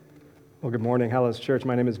Well, good morning, Hallows Church.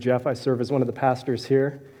 My name is Jeff. I serve as one of the pastors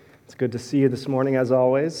here. It's good to see you this morning, as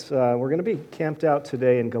always. We're going to be camped out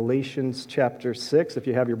today in Galatians chapter 6. If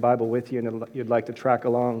you have your Bible with you and you'd like to track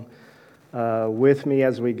along with me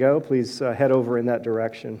as we go, please head over in that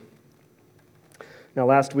direction. Now,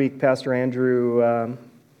 last week, Pastor Andrew,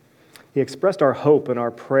 he expressed our hope and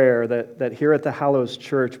our prayer that here at the Hallows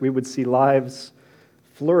Church, we would see lives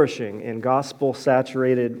flourishing in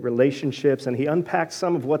gospel-saturated relationships, and he unpacked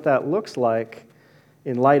some of what that looks like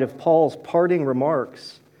in light of Paul's parting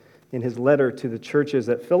remarks in his letter to the churches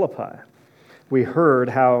at Philippi. We heard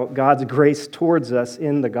how God's grace towards us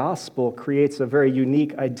in the gospel creates a very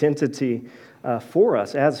unique identity for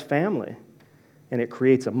us as family, and it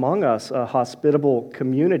creates among us a hospitable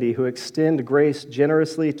community who extend grace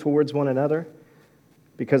generously towards one another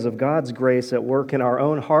because of God's grace at work in our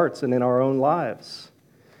own hearts and in our own lives.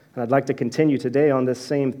 And I'd like to continue today on this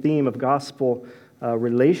same theme of gospel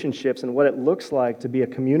relationships and what it looks like to be a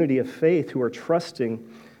community of faith who are trusting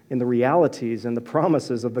in the realities and the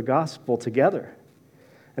promises of the gospel together.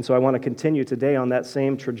 And so I want to continue today on that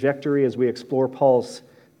same trajectory as we explore Paul's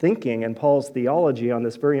thinking and Paul's theology on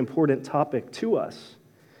this very important topic to us.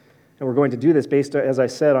 And we're going to do this based, as I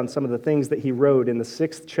said, on some of the things that he wrote in the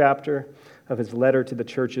 6th chapter of his letter to the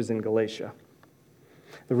churches in Galatia.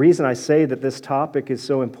 The reason I say that this topic is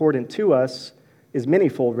so important to us is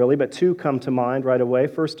manyfold, really, but two come to mind right away.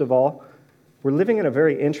 First of all, we're living in a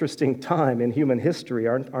very interesting time in human history,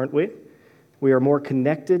 aren't we? We are more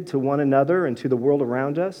connected to one another and to the world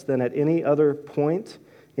around us than at any other point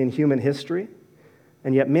in human history.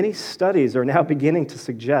 And yet many studies are now beginning to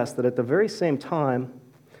suggest that at the very same time,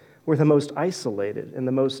 we're the most isolated and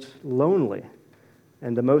the most lonely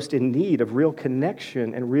and the most in need of real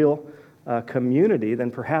connection and real community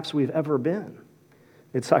than perhaps we've ever been.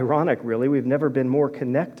 It's ironic, really. We've never been more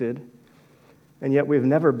connected, and yet we've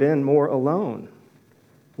never been more alone.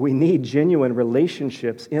 We need genuine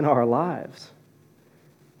relationships in our lives.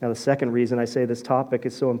 Now, the second reason I say this topic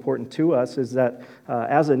is so important to us is that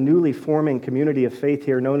as a newly forming community of faith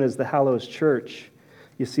here known as the Hallows Church,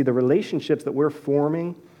 you see the relationships that we're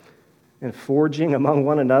forming and forging among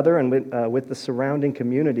one another and with the surrounding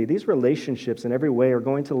community. These relationships in every way are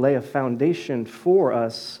going to lay a foundation for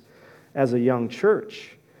us as a young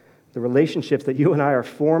church. The relationships that you and I are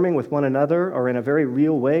forming with one another are in a very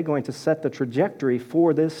real way going to set the trajectory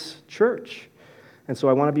for this church. And so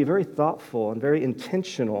I want to be very thoughtful and very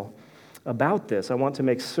intentional about this. I want to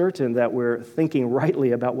make certain that we're thinking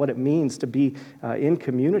rightly about what it means to be in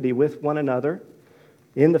community with one another,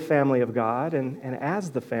 in the family of God and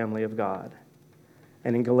as the family of God.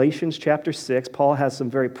 And in Galatians chapter 6, Paul has some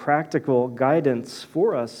very practical guidance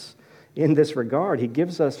for us in this regard. He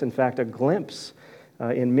gives us, in fact, a glimpse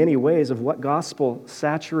in many ways of what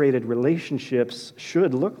gospel-saturated relationships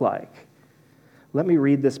should look like. Let me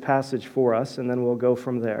read this passage for us, and then we'll go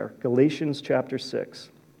from there. Galatians chapter 6.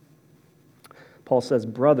 Paul says,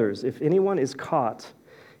 "Brothers, if anyone is caught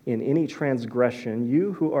in any transgression,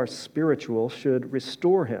 you who are spiritual should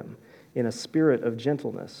restore him in a spirit of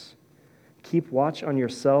gentleness. Keep watch on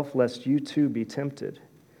yourself, lest you too be tempted.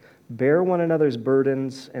 Bear one another's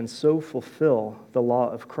burdens, and so fulfill the law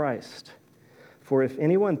of Christ. For if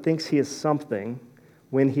anyone thinks he is something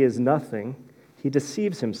when he is nothing, he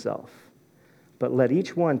deceives himself. But let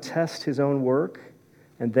each one test his own work,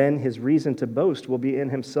 and then his reason to boast will be in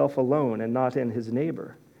himself alone and not in his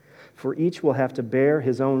neighbor. For each will have to bear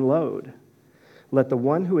his own load. Let the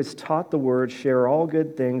one who is taught the word share all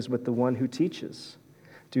good things with the one who teaches.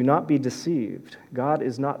 Do not be deceived. God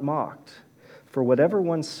is not mocked. For whatever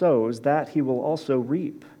one sows, that he will also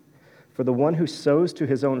reap. For the one who sows to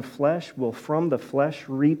his own flesh will from the flesh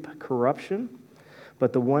reap corruption,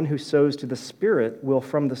 but the one who sows to the Spirit will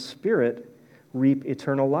from the Spirit reap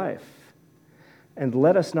eternal life. And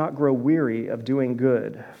let us not grow weary of doing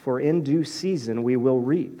good, for in due season we will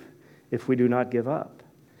reap, if we do not give up.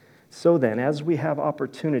 So then, as we have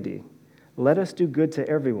opportunity, let us do good to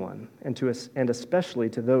everyone, and especially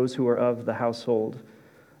to those who are of the household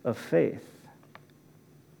of faith."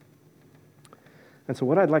 And so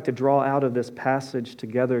what I'd like to draw out of this passage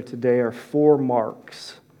together today are 4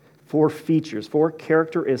 marks, 4 features, 4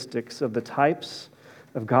 characteristics of the types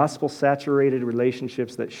of gospel-saturated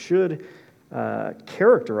relationships that should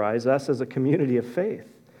characterize us as a community of faith.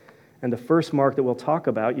 And the first mark that we'll talk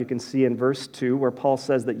about, you can see in verse 2, where Paul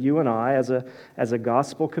says that you and I, as a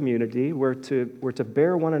gospel community, we're to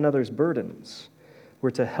bear one another's burdens. We're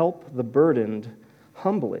to help the burdened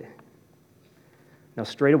humbly. Now,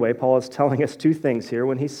 straight away, Paul is telling us 2 things here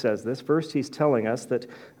when he says this. First, he's telling us that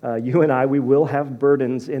you and I, we will have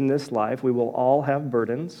burdens in this life. We will all have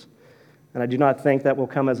burdens. And I do not think that will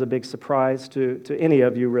come as a big surprise to any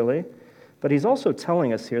of you, really. But he's also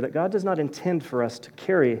telling us here that God does not intend for us to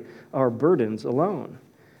carry our burdens alone.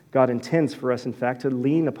 God intends for us, in fact, to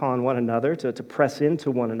lean upon one another, to press into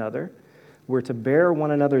one another. We're to bear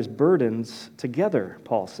one another's burdens together,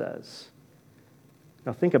 Paul says.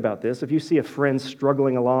 Now think about this. If you see a friend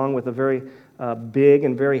struggling along with a very big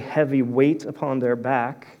and very heavy weight upon their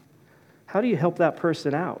back, how do you help that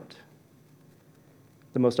person out?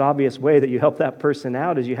 The most obvious way that you help that person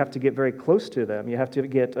out is you have to get very close to them. You have to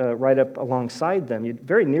get right up alongside them. You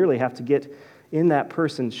very nearly have to get in that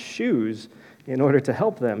person's shoes in order to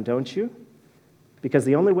help them, don't you? Because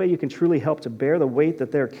the only way you can truly help to bear the weight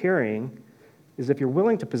that they're carrying is if you're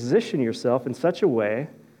willing to position yourself in such a way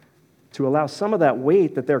to allow some of that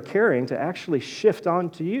weight that they're carrying to actually shift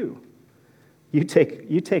onto you. You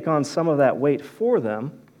take on some of that weight for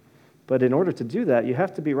them, but in order to do that, you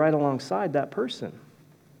have to be right alongside that person.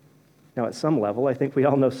 Now, at some level, I think we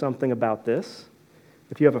all know something about this.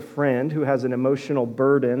 If you have a friend who has an emotional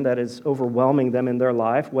burden that is overwhelming them in their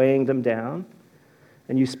life, weighing them down,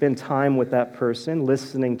 and you spend time with that person,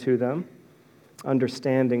 listening to them,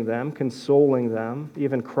 understanding them, consoling them,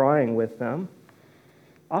 even crying with them,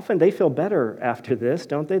 often they feel better after this,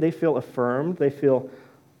 don't they? They feel affirmed, they feel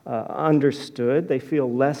understood, they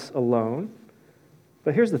feel less alone.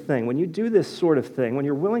 But here's the thing, when you do this sort of thing, when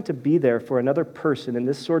you're willing to be there for another person in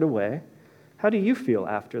this sort of way, how do you feel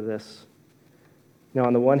after this? Now,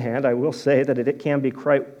 on the one hand, I will say that it can be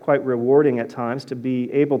quite rewarding at times to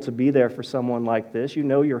be able to be there for someone like this. You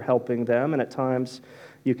know you're helping them, and at times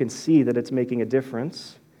you can see that it's making a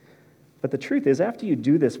difference. But the truth is, after you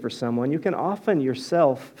do this for someone, you can often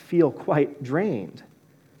yourself feel quite drained.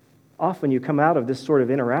 Often you come out of this sort of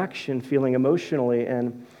interaction feeling emotionally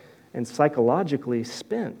and psychologically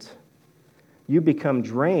spent. You become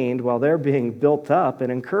drained while they're being built up and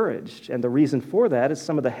encouraged. And the reason for that is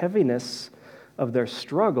some of the heaviness of their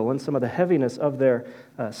struggle and some of the heaviness of their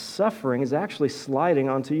suffering is actually sliding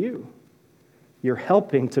onto you. You're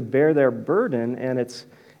helping to bear their burden, and it's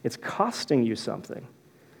costing you something.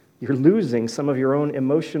 You're losing some of your own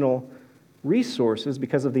emotional resources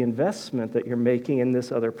because of the investment that you're making in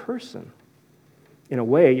this other person. In a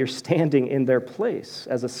way, you're standing in their place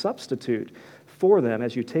as a substitute for them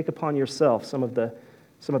as you take upon yourself some of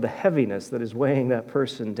the heaviness that is weighing that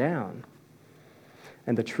person down.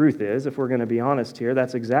 And the truth is, if we're going to be honest here,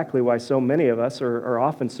 that's exactly why so many of us are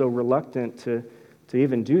often so reluctant to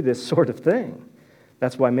even do this sort of thing.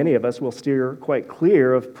 That's why many of us will steer quite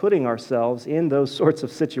clear of putting ourselves in those sorts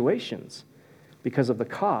of situations because of the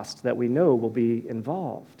cost that we know will be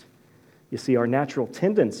involved. You see, our natural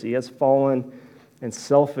tendency as fallen and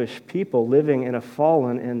selfish people living in a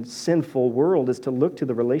fallen and sinful world is to look to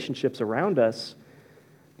the relationships around us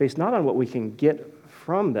based not on what we can get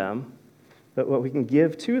from them, but what we can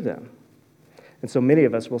give to them. And so many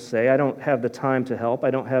of us will say, I don't have the time to help, I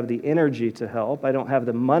don't have the energy to help, I don't have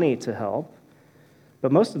the money to help.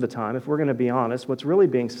 But most of the time, if we're going to be honest, what's really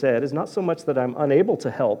being said is not so much that I'm unable to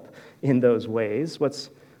help in those ways. What's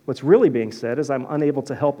really being said is I'm unable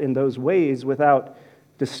to help in those ways without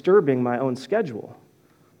disturbing my own schedule.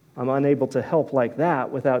 I'm unable to help like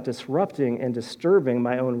that without disrupting and disturbing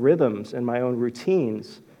my own rhythms and my own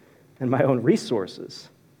routines and my own resources.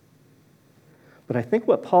 But I think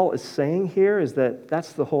what Paul is saying here is that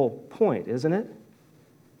that's the whole point, isn't it?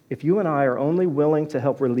 If you and I are only willing to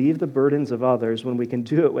help relieve the burdens of others when we can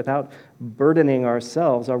do it without burdening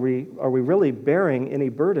ourselves, are we really bearing any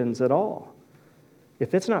burdens at all?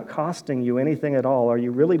 If it's not costing you anything at all, are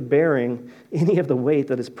you really bearing any of the weight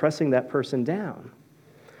that is pressing that person down?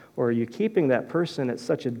 Or are you keeping that person at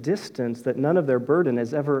such a distance that none of their burden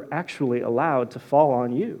is ever actually allowed to fall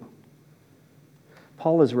on you?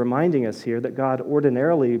 Paul is reminding us here that God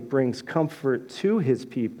ordinarily brings comfort to his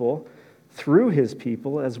people through his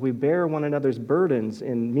people as we bear one another's burdens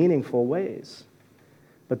in meaningful ways.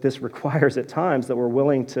 But this requires at times that we're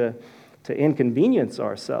willing to inconvenience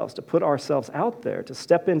ourselves, to put ourselves out there, to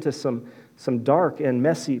step into some dark and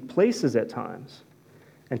messy places at times,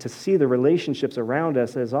 and to see the relationships around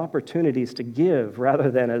us as opportunities to give rather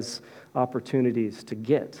than as opportunities to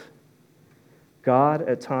get. God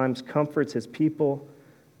at times comforts his people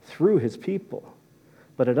through his people.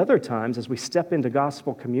 But at other times, as we step into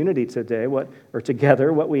gospel community today, what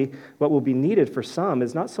will be needed for some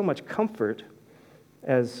is not so much comfort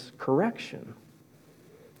as correction.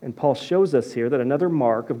 And Paul shows us here that another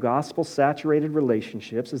mark of gospel-saturated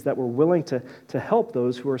relationships is that we're willing to help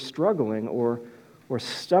those who are struggling or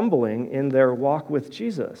stumbling in their walk with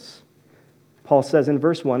Jesus. Paul says in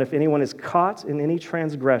verse 1, if anyone is caught in any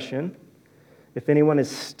transgression, If anyone is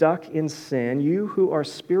stuck in sin, you who are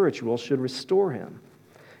spiritual should restore him,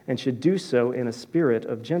 and should do so in a spirit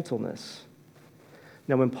of gentleness.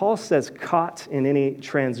 Now, when Paul says caught in any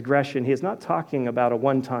transgression, he is not talking about a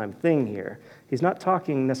one-time thing here. He's not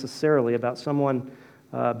talking necessarily about someone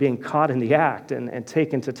being caught in the act and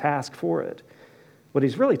taken to task for it. What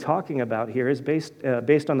he's really talking about here is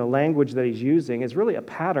based on the language that he's using, is really a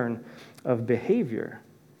pattern of behavior.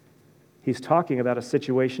 He's talking about a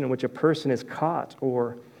situation in which a person is caught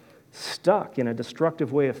or stuck in a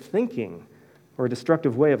destructive way of thinking or a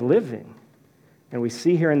destructive way of living. And we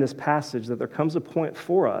see here in this passage that there comes a point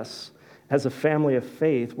for us as a family of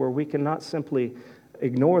faith where we cannot simply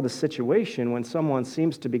ignore the situation when someone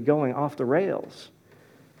seems to be going off the rails.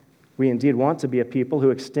 We indeed want to be a people who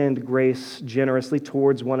extend grace generously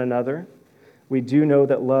towards one another. We do know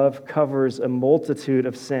that love covers a multitude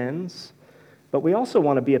of sins, but we also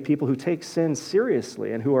want to be a people who take sin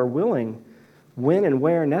seriously and who are willing, when and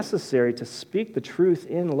where necessary, to speak the truth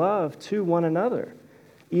in love to one another,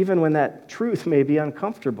 even when that truth may be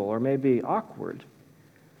uncomfortable or may be awkward.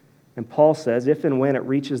 And Paul says, if and when it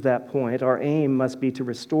reaches that point, our aim must be to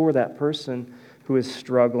restore that person who is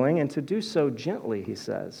struggling, and to do so gently, he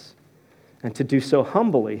says, and to do so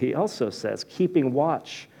humbly, he also says, keeping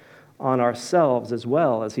watch on ourselves as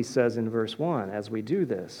well, as he says in verse 1, as we do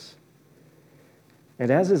this. And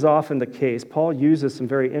as is often the case, Paul uses some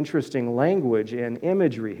very interesting language and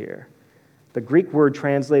imagery here. The Greek word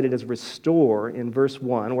translated as restore in verse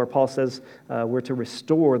 1, where Paul says we're to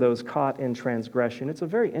restore those caught in transgression. It's a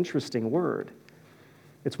very interesting word.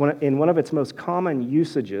 It's in one of its most common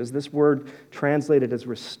usages. This word translated as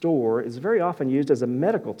restore is very often used as a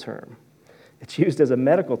medical term. It's used as a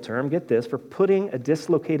medical term, get this, for putting a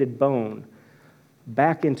dislocated bone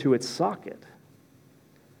back into its socket,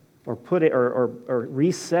 or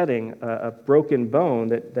resetting a broken bone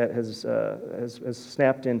that has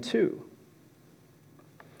snapped in two.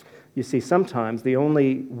 You see, sometimes the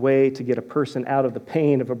only way to get a person out of the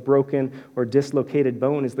pain of a broken or dislocated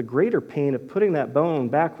bone is the greater pain of putting that bone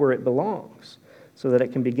back where it belongs, so that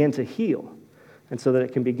it can begin to heal, and so that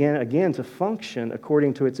it can begin again to function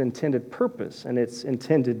according to its intended purpose and its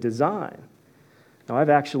intended design. Now, I've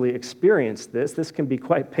actually experienced this. This can be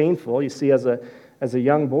quite painful. You see, as a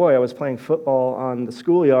young boy, I was playing football on the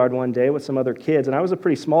schoolyard one day with some other kids, and I was a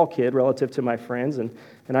pretty small kid relative to my friends, and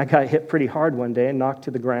I got hit pretty hard one day and knocked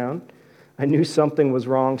to the ground. I knew something was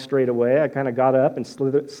wrong straight away. I kind of got up and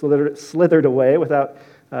slithered away without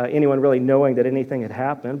anyone really knowing that anything had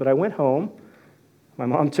happened. But I went home. My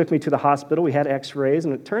mom took me to the hospital. We had x-rays,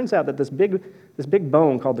 and it turns out that this big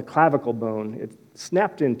bone called the clavicle bone, it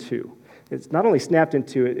snapped in two. It's not only snapped in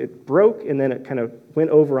two, it broke, and then it kind of went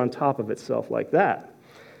over on top of itself like that.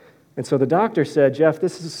 And so the doctor said, Jeff,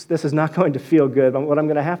 this is not going to feel good. What I'm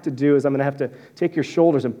going to have to do is I'm going to have to take your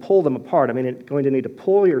shoulders and pull them apart. I'm going to need to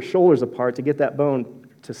pull your shoulders apart to get that bone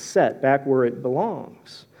to set back where it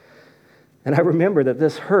belongs. And I remember that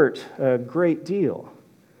this hurt a great deal.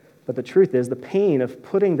 But the truth is, the pain of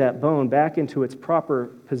putting that bone back into its proper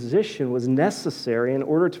position was necessary in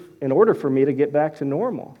order for me to get back to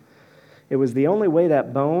normal. It was the only way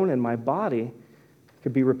that bone and my body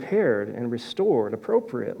could be repaired and restored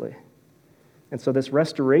appropriately. And so this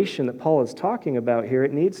restoration that Paul is talking about here,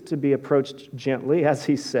 it needs to be approached gently, as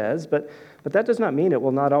he says, but that does not mean it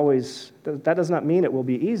will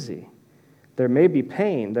be easy. There may be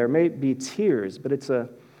pain, there may be tears, but it's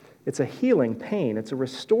a healing pain. It's a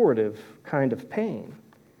restorative kind of pain.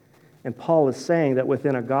 And Paul is saying that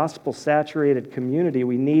within a gospel-saturated community,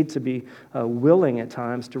 we need to be willing at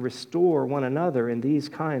times to restore one another in these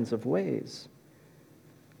kinds of ways.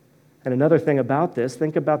 And another thing about this,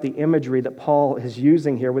 think about the imagery that Paul is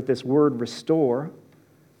using here with this word restore.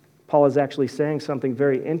 Paul is actually saying something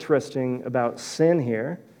very interesting about sin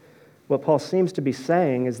here. What Paul seems to be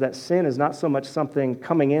saying is that sin is not so much something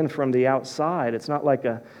coming in from the outside. It's not like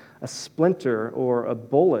a splinter or a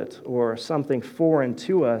bullet or something foreign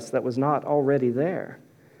to us that was not already there.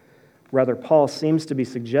 Rather, Paul seems to be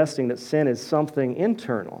suggesting that sin is something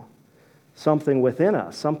internal, something within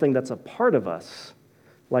us, something that's a part of us,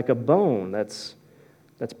 like a bone that's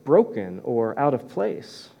broken or out of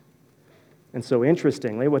place. And so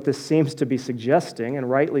interestingly, what this seems to be suggesting, and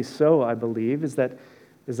rightly so, I believe, is that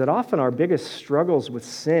often our biggest struggles with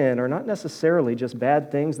sin are not necessarily just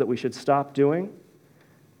bad things that we should stop doing,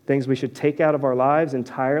 things we should take out of our lives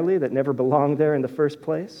entirely that never belonged there in the first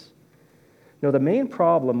place. No, the main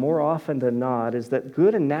problem, more often than not, is that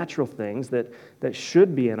good and natural things that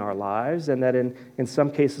should be in our lives and that in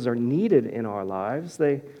some cases are needed in our lives,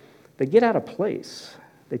 they get out of place.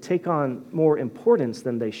 They take on more importance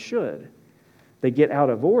than they should. They get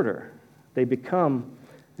out of order. they become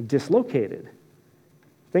dislocated.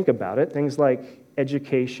 Think about it. Things like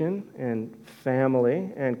education and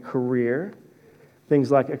family and career,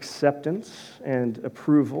 things like acceptance and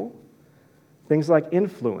approval, things like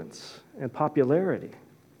influence and popularity,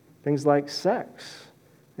 things like sex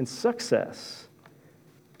and success.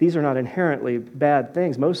 These are not inherently bad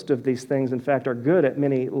things. Most of these things, in fact, are good at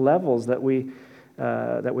many levels that we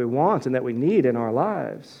want and that we need in our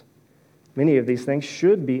lives. Many of these things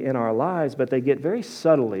should be in our lives, but they get very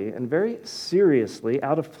subtly and very seriously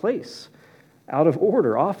out of place, out of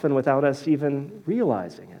order, often without us even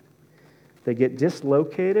realizing it. They get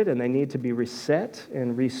dislocated and they need to be reset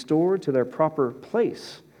and restored to their proper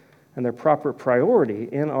place and their proper priority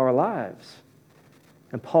in our lives.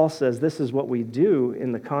 And Paul says this is what we do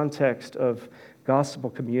in the context of gospel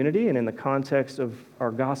community and in the context of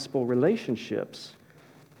our gospel relationships.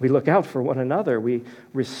 We look out for one another. We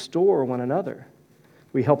restore one another.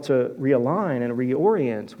 We help to realign and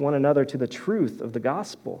reorient one another to the truth of the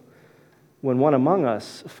gospel when one among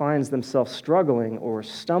us finds themselves struggling or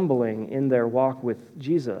stumbling in their walk with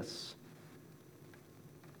Jesus.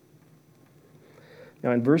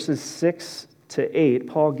 Now, in verses 6 to 8,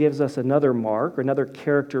 Paul gives us another mark or another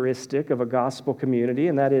characteristic of a gospel community,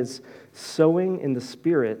 and that is sowing in the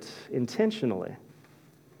Spirit intentionally.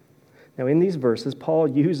 Now, in these verses, Paul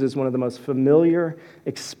uses one of the most familiar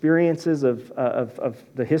experiences of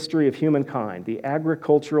the history of humankind, the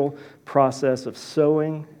agricultural process of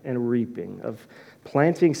sowing and reaping, of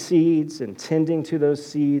planting seeds and tending to those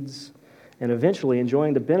seeds, and eventually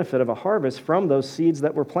enjoying the benefit of a harvest from those seeds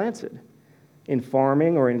that were planted. In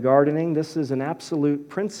farming or in gardening, this is an absolute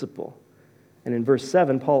principle. And in verse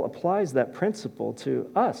 7, Paul applies that principle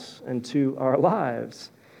to us and to our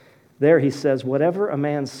lives. There he says, whatever a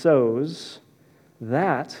man sows,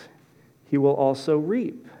 that he will also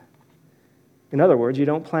reap. In other words, you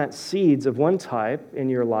don't plant seeds of one type in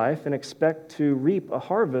your life and expect to reap a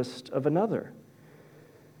harvest of another.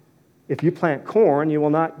 If you plant corn, you will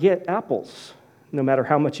not get apples, no matter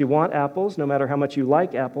how much you want apples, no matter how much you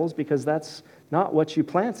like apples, because that's not what you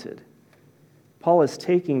planted. Paul is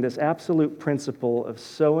taking this absolute principle of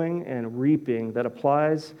sowing and reaping that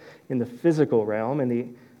applies in the physical realm, in the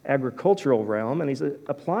agricultural realm, and he's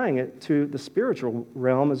applying it to the spiritual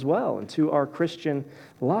realm as well and to our Christian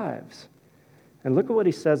lives. And look at what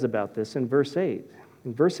he says about this in verse 8.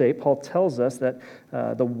 In verse 8, Paul tells us that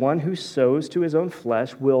the one who sows to his own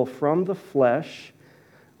flesh will from the flesh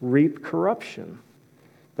reap corruption,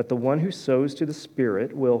 but the one who sows to the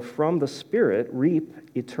Spirit will from the Spirit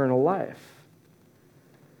reap eternal life.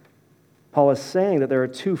 Paul is saying that there are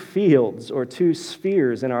two fields or two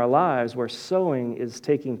spheres in our lives where sowing is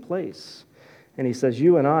taking place. And he says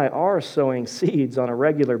you and I are sowing seeds on a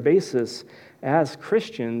regular basis as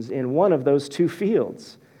Christians in one of those two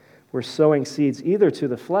fields. We're sowing seeds either to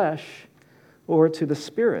the flesh or to the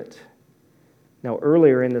Spirit. Now,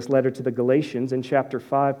 earlier in this letter to the Galatians, in chapter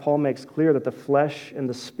 5, Paul makes clear that the flesh and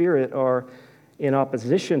the Spirit are in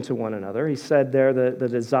opposition to one another. He said there that the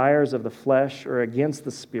desires of the flesh are against the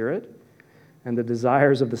Spirit, and the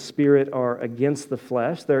desires of the Spirit are against the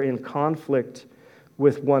flesh. They're in conflict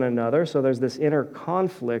with one another, so there's this inner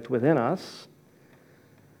conflict within us.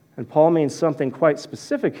 And Paul means something quite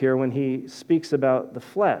specific here when he speaks about the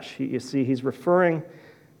flesh. You see, he's referring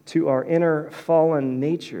to our inner fallen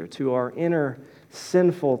nature, to our inner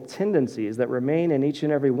sinful tendencies that remain in each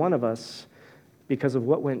and every one of us because of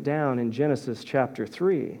what went down in Genesis chapter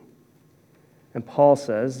 3. And Paul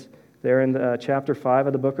says there in chapter 5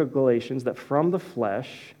 of the book of Galatians that from the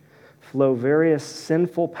flesh flow various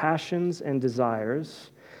sinful passions and desires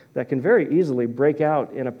that can very easily break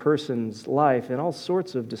out in a person's life in all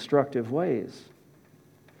sorts of destructive ways.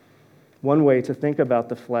 One way to think about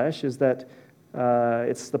the flesh is that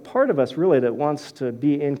it's the part of us really that wants to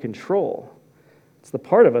be in control. It's the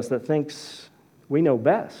part of us that thinks we know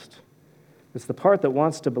best. It's the part that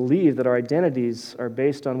wants to believe that our identities are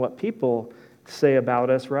based on what people say about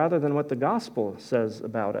us rather than what the gospel says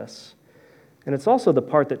about us. And it's also the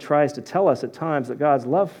part that tries to tell us at times that God's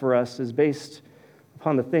love for us is based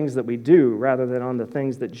upon the things that we do rather than on the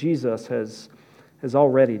things that Jesus has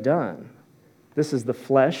already done. This is the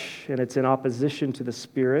flesh, and it's in opposition to the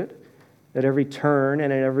Spirit at every turn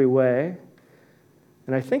and in every way.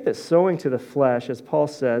 And I think that sowing to the flesh, as Paul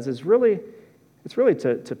says, is really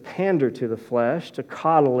to pander to the flesh, to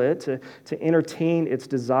coddle it, to entertain its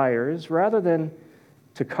desires, rather than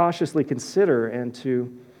to cautiously consider and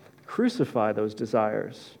to crucify those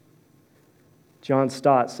desires. John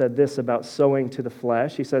Stott said this about sowing to the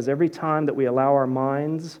flesh. He says, every time that we allow our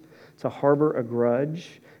minds to harbor a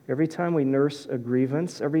grudge every time we nurse a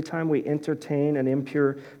grievance, every time we entertain an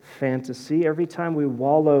impure fantasy, every time we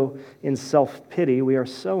wallow in self-pity, we are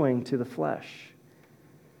sowing to the flesh.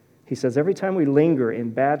 He says, every time we linger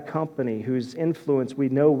in bad company whose influence we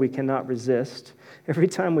know we cannot resist, every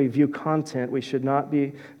time we view content we should not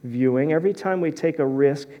be viewing, every time we take a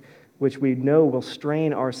risk which we know will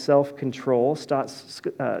strain our self-control,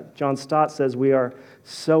 John Stott says we are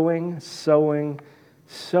sowing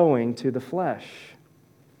to the flesh.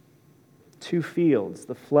 Two fields,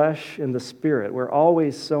 the flesh and the spirit. We're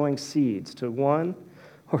always sowing seeds to one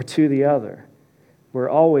or to the other. We're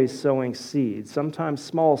always sowing seeds, sometimes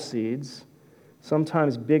small seeds,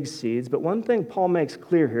 sometimes big seeds. But one thing Paul makes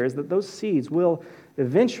clear here is that those seeds will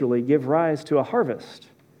eventually give rise to a harvest.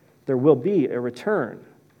 There will be a return.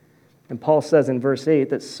 And Paul says in verse 8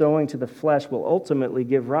 that sowing to the flesh will ultimately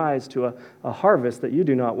give rise to a harvest that you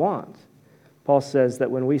do not want. Paul says that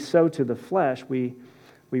when we sow to the flesh, we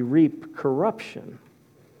reap corruption.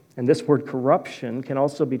 And this word corruption can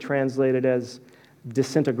also be translated as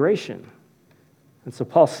disintegration. And so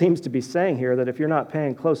Paul seems to be saying here that if you're not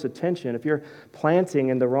paying close attention, if you're planting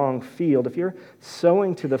in the wrong field, if you're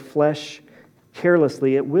sowing to the flesh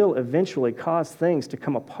carelessly, it will eventually cause things to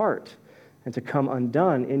come apart and to come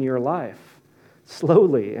undone in your life,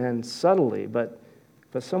 slowly and subtly, but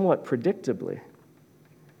somewhat predictably.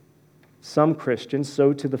 Some Christians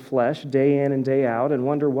sow to the flesh day in and day out and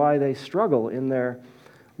wonder why they struggle in their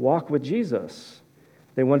walk with Jesus.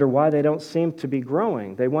 They wonder why they don't seem to be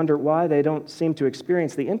growing. They wonder why they don't seem to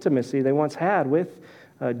experience the intimacy they once had with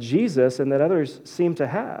Jesus and that others seem to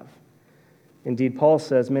have. Indeed, Paul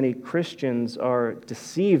says many Christians are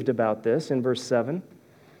deceived about this in verse 7.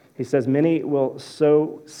 He says, many will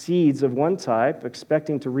sow seeds of one type,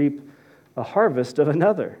 expecting to reap a harvest of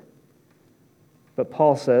another. But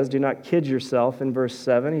Paul says, do not kid yourself in verse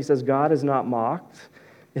 7. He says, God is not mocked.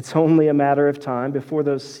 It's only a matter of time before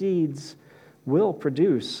those seeds will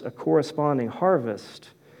produce a corresponding harvest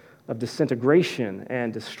of disintegration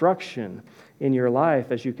and destruction in your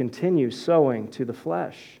life as you continue sowing to the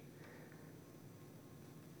flesh.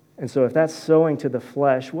 And so if that's sowing to the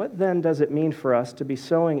flesh, what then does it mean for us to be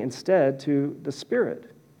sowing instead to the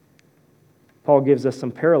Spirit? Paul gives us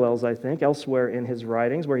some parallels, I think, elsewhere in his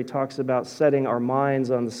writings, where he talks about setting our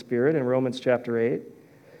minds on the Spirit in Romans chapter 8,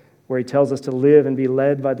 where he tells us to live and be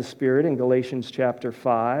led by the Spirit in Galatians chapter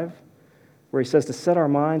 5, where he says to set our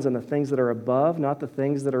minds on the things that are above, not the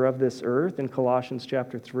things that are of this earth in Colossians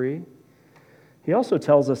chapter 3. He also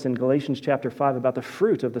tells us in Galatians chapter 5 about the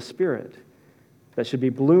fruit of the Spirit that should be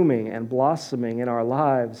blooming and blossoming in our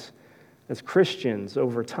lives as Christians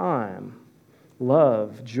over time.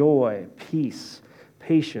 Love, joy, peace,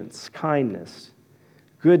 patience, kindness,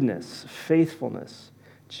 goodness, faithfulness,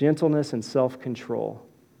 gentleness, and self-control.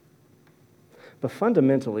 But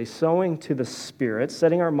fundamentally, sowing to the Spirit,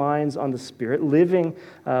 setting our minds on the Spirit, living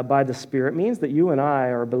by the Spirit means that you and I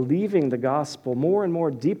are believing the gospel more and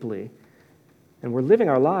more deeply, and we're living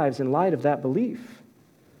our lives in light of that belief.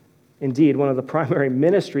 Indeed, one of the primary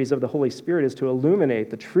ministries of the Holy Spirit is to illuminate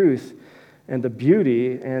the truth and the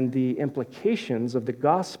beauty and the implications of the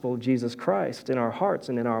gospel of Jesus Christ in our hearts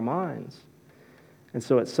and in our minds. And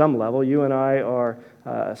so at some level, you and I are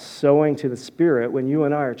sowing to the Spirit when you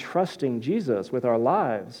and I are trusting Jesus with our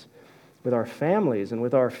lives, with our families, and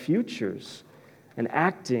with our futures, and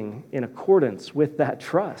acting in accordance with that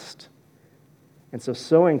trust. And so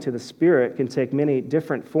sowing to the Spirit can take many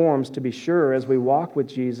different forms, to be sure, as we walk with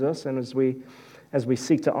Jesus and as we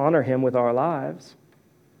seek to honor Him with our lives.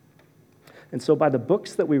 And so by the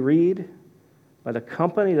books that we read, by the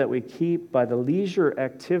company that we keep, by the leisure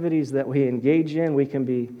activities that we engage in, we can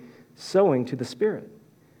be sowing to the Spirit.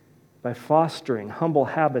 By fostering humble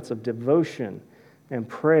habits of devotion and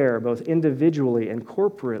prayer, both individually and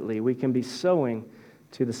corporately, we can be sowing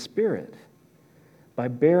to the Spirit. By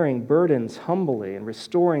bearing burdens humbly and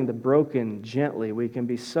restoring the broken gently, we can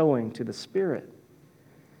be sowing to the Spirit.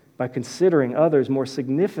 By considering others more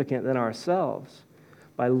significant than ourselves,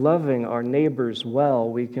 by loving our neighbors well,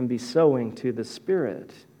 we can be sowing to the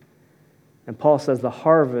Spirit. And Paul says the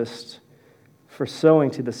harvest for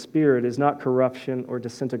sowing to the Spirit is not corruption or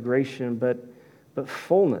disintegration, but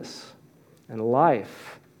fullness and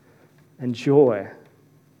life and joy.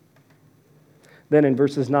 Then in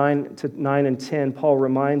verses 9 and 10, Paul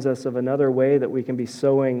reminds us of another way that we can be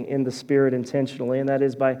sowing in the Spirit intentionally, and that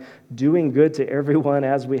is by doing good to everyone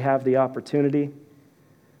as we have the opportunity,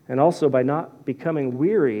 and also by not becoming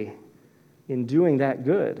weary in doing that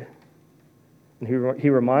good. And he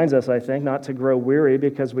reminds us, I think, not to grow weary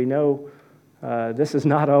because we know this is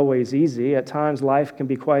not always easy. At times, life can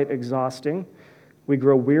be quite exhausting. We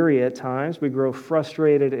grow weary at times. We grow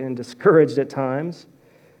frustrated and discouraged at times.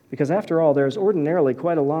 Because after all, there's ordinarily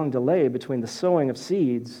quite a long delay between the sowing of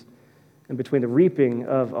seeds and between the reaping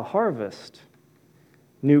of a harvest.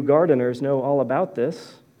 New gardeners know all about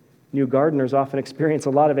this. New gardeners often experience a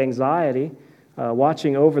lot of anxiety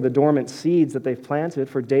watching over the dormant seeds that they've planted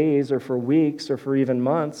for days or for weeks or for even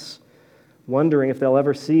months, wondering if they'll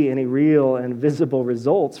ever see any real and visible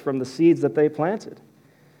results from the seeds that they planted.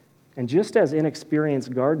 And just as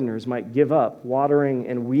inexperienced gardeners might give up watering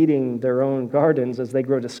and weeding their own gardens as they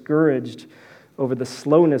grow discouraged over the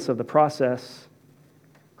slowness of the process,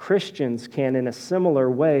 Christians can, in a similar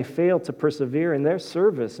way, fail to persevere in their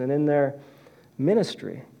service and in their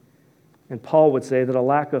ministry. And Paul would say that a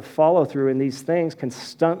lack of follow-through in these things can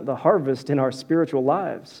stunt the harvest in our spiritual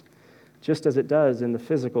lives, just as it does in the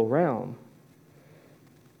physical realm.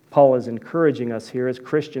 Paul is encouraging us here as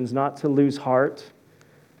Christians not to lose heart,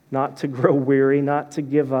 not to grow weary, not to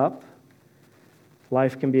give up.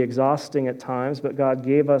 Life can be exhausting at times, but God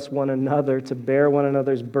gave us one another to bear one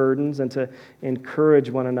another's burdens and to encourage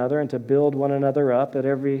one another and to build one another up at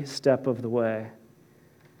every step of the way.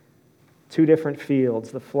 Two different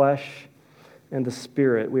fields, the flesh and the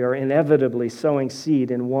spirit. We are inevitably sowing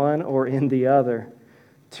seed in one or in the other.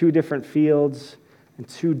 Two different fields and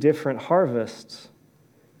two different harvests.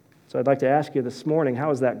 So I'd like to ask you this morning,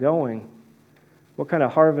 how is that going? What kind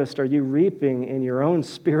of harvest are you reaping in your own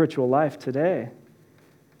spiritual life today?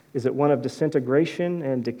 Is it one of disintegration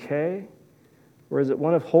and decay? Or is it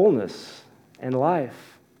one of wholeness and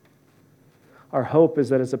life? Our hope is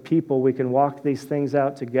that as a people we can walk these things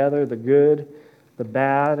out together, the good, the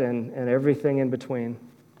bad, and everything in between.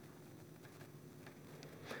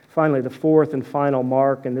 Finally, the fourth and final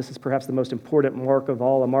mark, and this is perhaps the most important mark of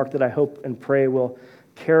all, a mark that I hope and pray will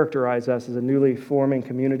characterize us as a newly forming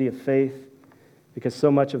community of faith, because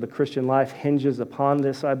so much of the Christian life hinges upon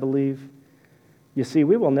this, I believe. You see,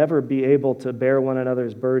 we will never be able to bear one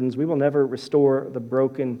another's burdens. We will never restore the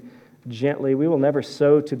broken gently. We will never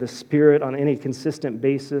sow to the Spirit on any consistent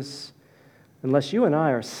basis unless you and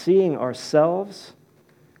I are seeing ourselves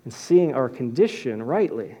and seeing our condition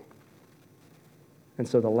rightly. And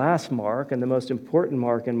so the last mark, and the most important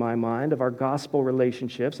mark in my mind, of our gospel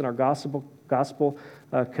relationships and our gospel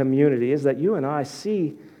community is that you and I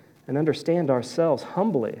see and understand ourselves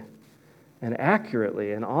humbly and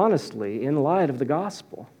accurately and honestly in light of the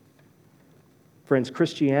gospel. Friends,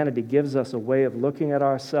 Christianity gives us a way of looking at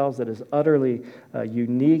ourselves that is utterly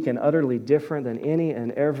unique and utterly different than any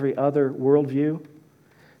and every other worldview.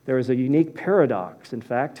 There is a unique paradox, in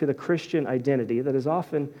fact, to the Christian identity that is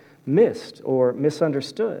often missed or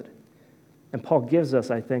misunderstood. And Paul gives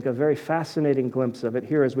us, I think, a very fascinating glimpse of it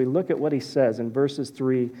here as we look at what he says in verses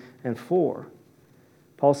 3 and 4.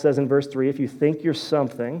 Paul says in verse 3, if you think you're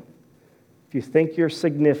something, if you think you're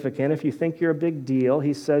significant, if you think you're a big deal,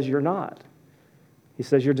 he says you're not. He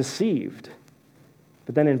says you're deceived.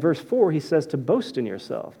 But then in verse 4, he says to boast in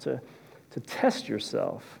yourself, to test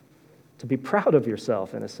yourself, to be proud of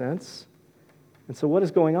yourself in a sense. And so what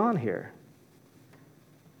is going on here?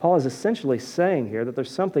 Paul is essentially saying here that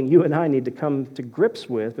there's something you and I need to come to grips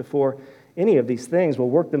with before any of these things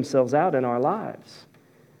will work themselves out in our lives.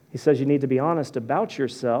 He says you need to be honest about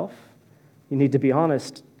yourself, you need to be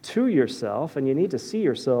honest to yourself, and you need to see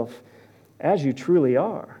yourself as you truly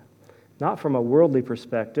are. Not from a worldly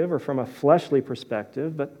perspective or from a fleshly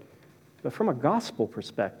perspective, but from a gospel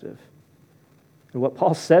perspective. And what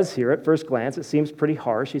Paul says here at first glance, it seems pretty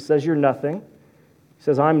harsh. He says you're nothing. He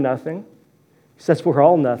says I'm nothing. He says we're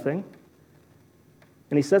all nothing.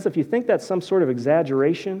 And he says if you think that's some sort of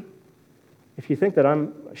exaggeration, if you think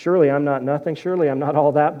that surely I'm not nothing, surely I'm not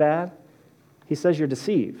all that bad, he says you're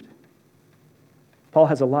deceived. Paul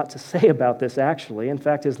has a lot to say about this, actually. In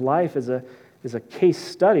fact, his life is a case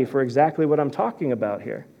study for exactly what I'm talking about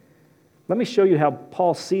here. Let me show you how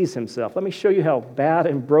Paul sees himself. Let me show you how bad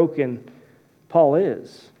and broken Paul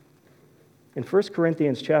is. In 1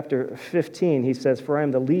 Corinthians chapter 15, he says, "For I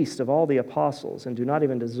am the least of all the apostles and do not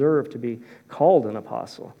even deserve to be called an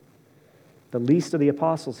apostle." The least of the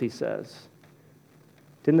apostles, he says.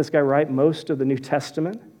 Didn't this guy write most of the New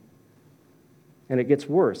Testament? And it gets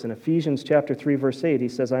worse. In Ephesians chapter 3, verse 8, he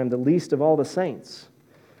says, "I am the least of all the saints."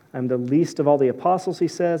 I am the least of all the apostles, he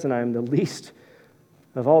says, and I am the least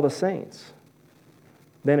of all the saints.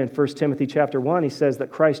 Then in 1 Timothy chapter 1, he says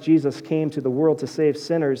that Christ Jesus came to the world to save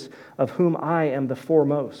sinners, of whom I am the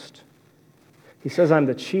foremost. He says I'm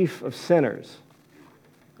the chief of sinners.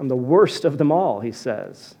 I'm the worst of them all, he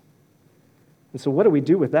says. And so what do we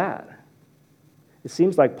do with that? It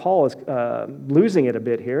seems like Paul is losing it a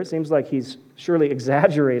bit here. It seems like he's surely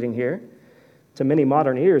exaggerating here. To many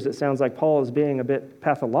modern ears, it sounds like Paul is being a bit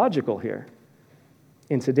pathological here.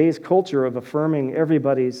 In today's culture of affirming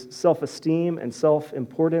everybody's self-esteem and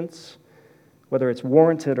self-importance, whether it's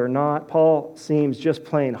warranted or not, Paul seems just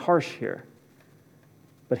plain harsh here.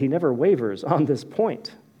 But he never wavers on this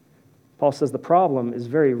point. Paul says the problem is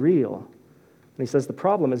very real. And he says the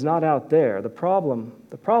problem is not out there. The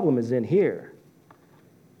problem is in here.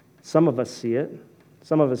 Some of us see it.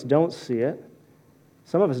 Some of us don't see it.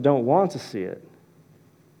 Some of us don't want to see it.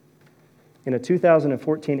 In a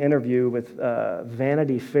 2014 interview with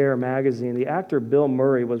Vanity Fair magazine, the actor Bill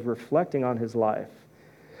Murray was reflecting on his life.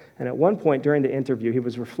 And at one point during the interview, he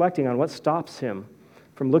was reflecting on what stops him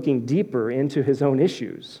from looking deeper into his own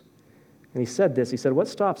issues. And he said this, he said, what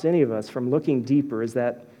stops any of us from looking deeper is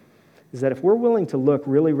that if we're willing to look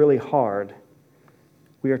really, really hard,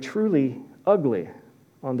 we are truly ugly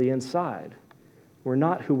on the inside. We're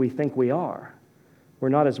not who we think we are. We're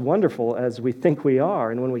not as wonderful as we think we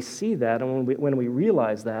are. And when we see that and when we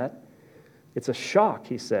realize that, it's a shock,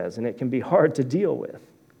 he says, and it can be hard to deal with.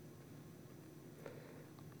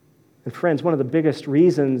 And friends, one of the biggest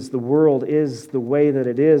reasons the world is the way that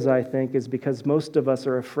it is, I think, is because most of us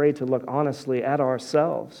are afraid to look honestly at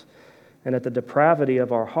ourselves and at the depravity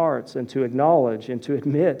of our hearts and to acknowledge and to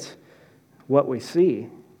admit what we see.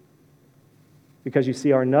 Because you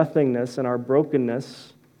see, our nothingness and our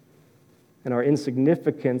brokenness and our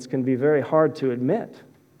insignificance can be very hard to admit.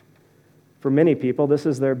 For many people, this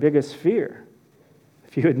is their biggest fear.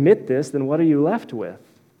 If you admit this, then what are you left with?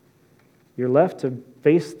 You're left to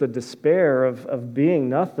face the despair of being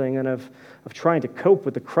nothing and of trying to cope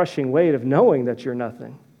with the crushing weight of knowing that you're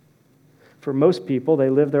nothing. For most people, they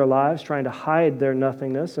live their lives trying to hide their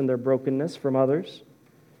nothingness and their brokenness from others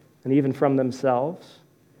and even from themselves.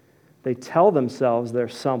 They tell themselves they're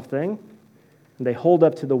something, and they hold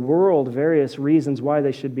up to the world various reasons why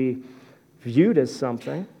they should be viewed as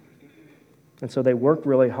something. And so they work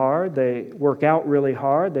really hard, they work out really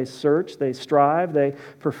hard, they search, they strive, they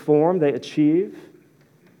perform, they achieve.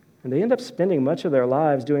 And they end up spending much of their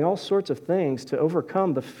lives doing all sorts of things to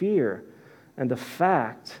overcome the fear and the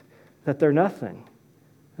fact that they're nothing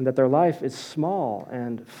and that their life is small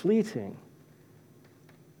and fleeting.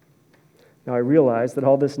 Now, I realize that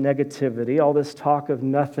all this negativity, all this talk of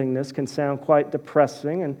nothingness can sound quite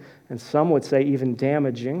depressing and some would say even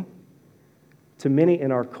damaging. To many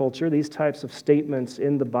in our culture, these types of statements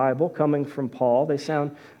in the Bible coming from Paul, they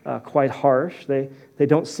sound quite harsh. They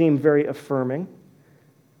don't seem very affirming.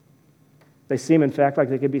 They seem, in fact, like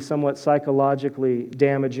they could be somewhat psychologically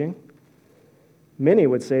damaging. Many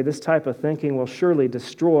would say this type of thinking will surely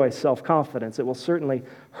destroy self-confidence. It will certainly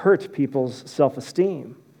hurt people's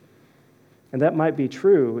self-esteem. And that might be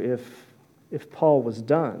true if Paul was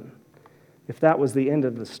done. If that was the end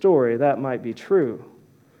of the story, that might be true.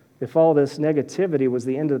 If all this negativity was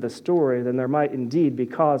the end of the story, then there might indeed be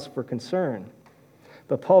cause for concern.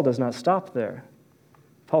 But Paul does not stop there.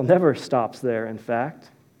 Paul never stops there, in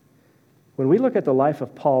fact. When we look at the life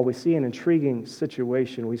of Paul, we see an intriguing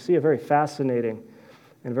situation. We see a very fascinating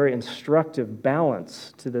and very instructive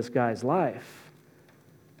balance to this guy's life.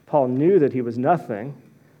 Paul knew that he was nothing,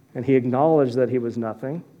 and he acknowledged that he was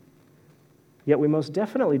nothing. Yet we most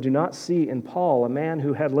definitely do not see in Paul a man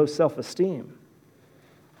who had low self-esteem.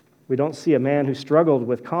 We don't see a man who struggled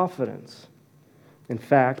with confidence. In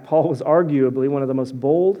fact, Paul was arguably one of the most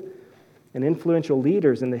bold and influential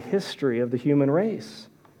leaders in the history of the human race.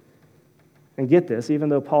 And get this, even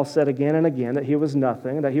though Paul said again and again that he was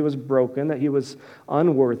nothing, that he was broken, that he was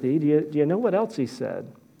unworthy, do you know what else he said?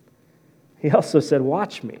 He also said,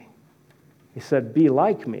 watch me. He said, be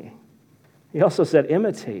like me. He also said,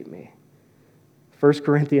 imitate me. 1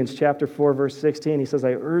 Corinthians chapter 4, verse 16, he says,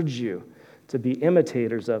 I urge you to be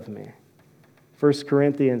imitators of me. 1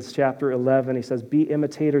 Corinthians chapter 11, he says, be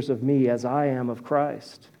imitators of me as I am of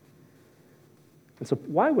Christ. And so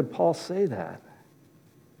why would Paul say that?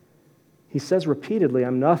 He says repeatedly,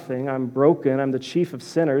 I'm nothing, I'm broken, I'm the chief of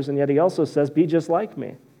sinners, and yet he also says, be just like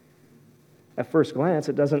me. At first glance,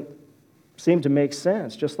 it doesn't seem to make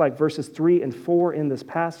sense, just like verses 3 and 4 in this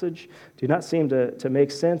passage do not seem to make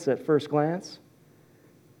sense at first glance.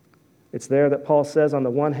 It's there that Paul says, on the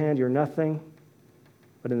one hand, you're nothing,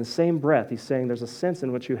 but in the same breath, he's saying there's a sense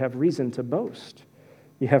in which you have reason to boast.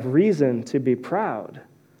 You have reason to be proud.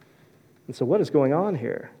 And so what is going on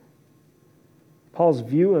here? Paul's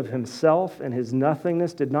view of himself and his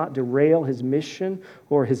nothingness did not derail his mission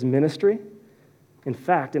or his ministry. In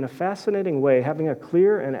fact, in a fascinating way, having a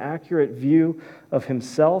clear and accurate view of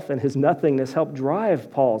himself and his nothingness helped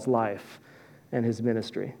drive Paul's life and his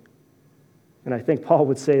ministry. And I think Paul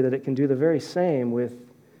would say that it can do the very same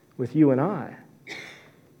with you and I.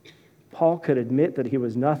 Paul could admit that he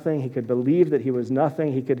was nothing. He could believe that he was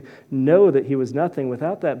nothing. He could know that he was nothing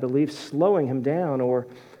without that belief slowing him down or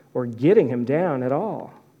getting him down at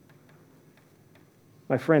all.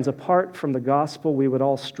 My friends, apart from the gospel, we would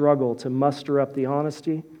all struggle to muster up the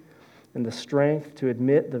honesty and the strength to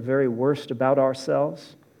admit the very worst about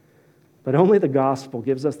ourselves. But only the gospel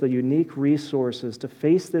gives us the unique resources to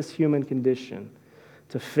face this human condition,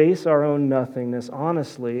 to face our own nothingness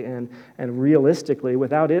honestly and realistically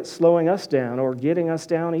without it slowing us down or getting us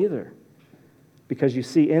down either. Because you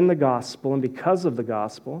see, in the gospel and because of the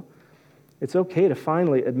gospel, it's okay to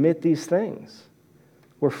finally admit these things.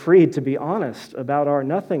 We're free to be honest about our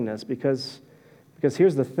nothingness because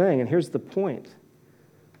here's the thing and here's the point.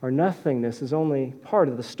 Our nothingness is only part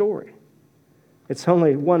of the story. It's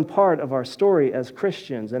only one part of our story as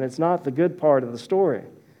Christians, and it's not the good part of the story.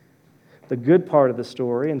 The good part of the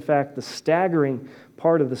story, in fact, the staggering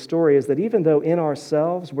part of the story is that even though in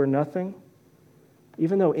ourselves we're nothing,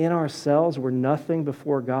 even though in ourselves we're nothing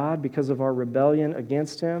before God because of our rebellion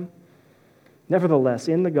against Him, nevertheless,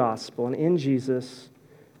 in the gospel and in Jesus,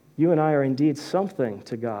 you and I are indeed something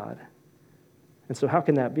to God. And so how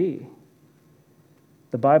can that be?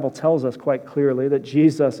 The Bible tells us quite clearly that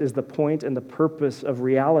Jesus is the point and the purpose of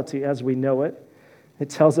reality as we know it. It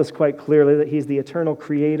tells us quite clearly that He's the eternal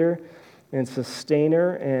creator and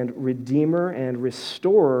sustainer and redeemer and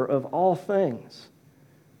restorer of all things.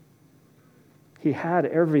 He had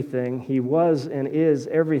everything. He was and is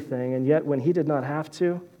everything. And yet when He did not have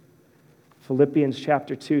to, Philippians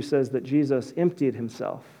chapter 2 says that Jesus emptied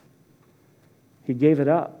Himself. He gave it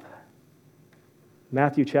up.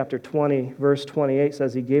 Matthew chapter 20, verse 28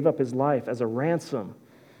 says He gave up His life as a ransom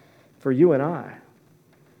for you and I.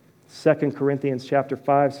 2 Corinthians chapter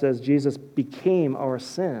 5 says Jesus became our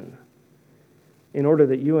sin in order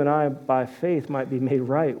that you and I, by faith, might be made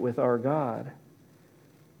right with our God.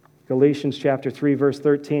 Galatians chapter 3, verse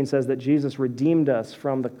 13 says that Jesus redeemed us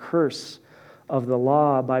from the curse of the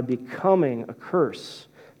law by becoming a curse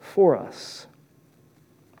for us.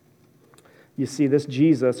 You see, this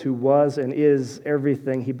Jesus who was and is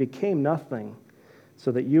everything, He became nothing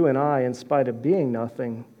so that you and I, in spite of being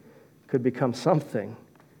nothing, could become something.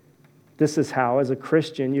 This is how, as a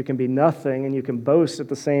Christian, you can be nothing and you can boast at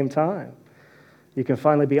the same time. You can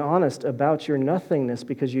finally be honest about your nothingness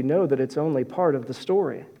because you know that it's only part of the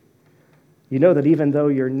story. You know that even though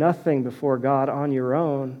you're nothing before God on your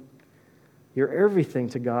own, you're everything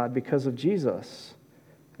to God because of Jesus,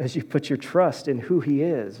 as you put your trust in who He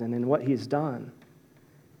is and in what He's done.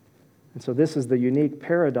 And so this is the unique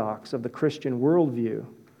paradox of the Christian worldview,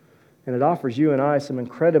 and it offers you and I some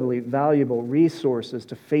incredibly valuable resources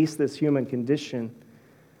to face this human condition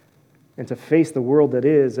and to face the world that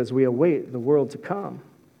is as we await the world to come.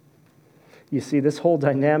 You see, this whole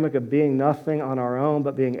dynamic of being nothing on our own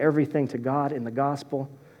but being everything to God in the gospel,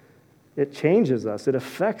 it changes us, it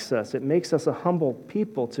affects us, it makes us a humble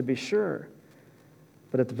people, to be sure.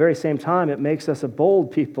 But at the very same time, it makes us a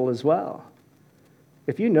bold people as well.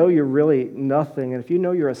 If you know you're really nothing, and if you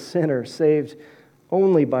know you're a sinner saved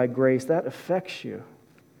only by grace, that affects you.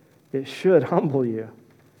 It should humble you.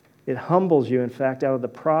 It humbles you, in fact, out of the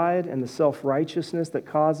pride and the self-righteousness that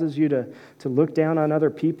causes you to look down on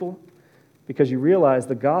other people, because you realize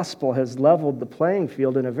the gospel has leveled the playing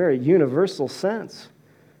field in a very universal sense.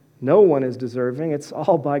 No one is deserving. It's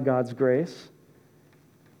all by God's grace.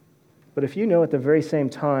 But if you know at the very same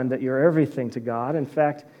time that you're everything to God, in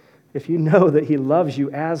fact, if you know that He loves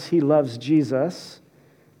you as He loves Jesus,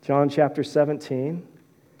 John chapter 17,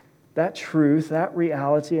 that truth, that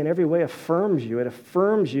reality in every way affirms you. It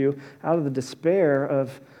affirms you out of the despair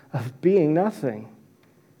of being nothing.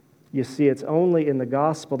 You see, it's only in the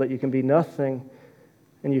gospel that you can be nothing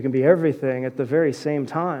and you can be everything at the very same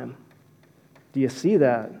time. Do you see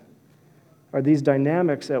that? Are these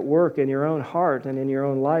dynamics at work in your own heart and in your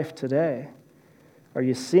own life today? Are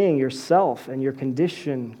you seeing yourself and your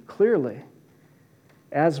condition clearly?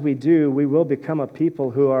 As we do, we will become a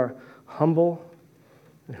people who are humble,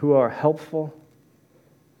 and who are helpful,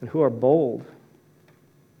 and who are bold.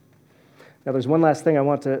 Now, there's one last thing I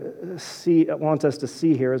want us to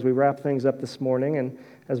see here as we wrap things up this morning and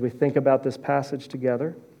as we think about this passage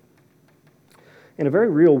together. In a very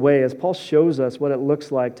real way, as Paul shows us what it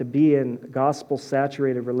looks like to be in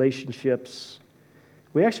gospel-saturated relationships,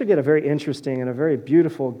 we actually get a very interesting and a very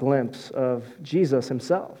beautiful glimpse of Jesus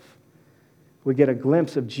Himself. We get a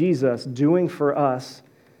glimpse of Jesus doing for us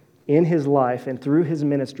in His life and through His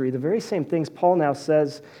ministry the very same things Paul now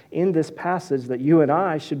says in this passage that you and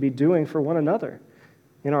I should be doing for one another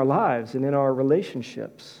in our lives and in our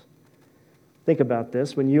relationships. Think about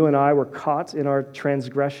this. When you and I were caught in our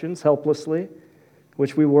transgressions helplessly,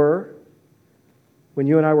 which we were, When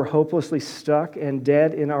you and I were hopelessly stuck and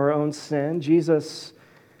dead in our own sin, Jesus,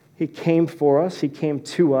 he came for us, he came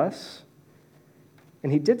to us,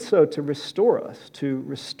 and he did so to restore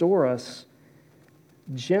us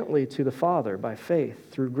gently to the Father by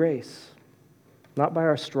faith, through grace, not by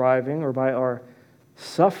our striving or by our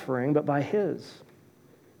suffering, but by his.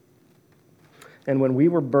 And when we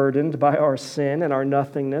were burdened by our sin and our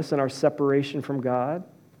nothingness and our separation from God,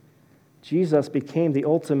 Jesus became the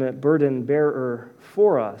ultimate burden bearer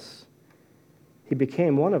for us. He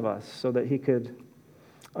became one of us so that he could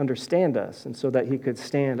understand us and so that he could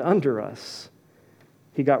stand under us.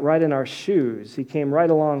 He got right in our shoes. He came right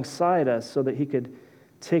alongside us so that he could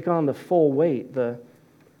take on the full weight, the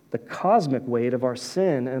cosmic weight of our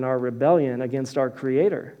sin and our rebellion against our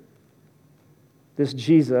Creator. This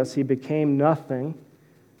Jesus, he became nothing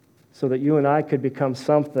so that you and I could become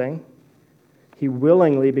something. He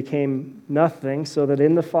willingly became nothing so that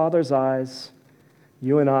in the Father's eyes,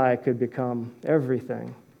 you and I could become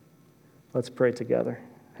everything. Let's pray together.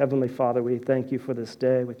 Heavenly Father, we thank you for this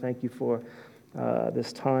day. We thank you for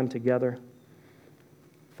this time together.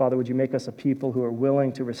 Father, would you make us a people who are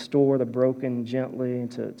willing to restore the broken gently,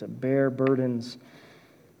 and to bear burdens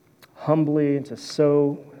humbly, and to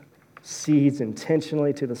sow seeds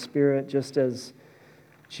intentionally to the Spirit, just as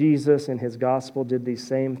Jesus in his gospel did these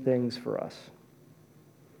same things for us.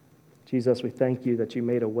 Jesus, we thank you that you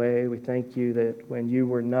made a way. We thank you that when we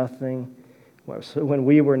were nothing,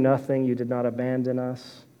 you did not abandon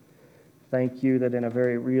us. Thank you that in a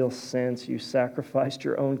very real sense, you sacrificed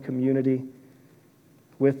your own community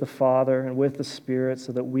with the Father and with the Spirit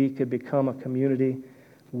so that we could become a community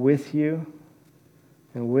with you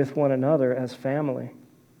and with one another as family.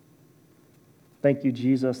 Thank you,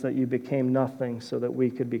 Jesus, that you became nothing so that we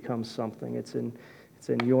could become something. It's in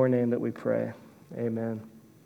your name that we pray. Amen.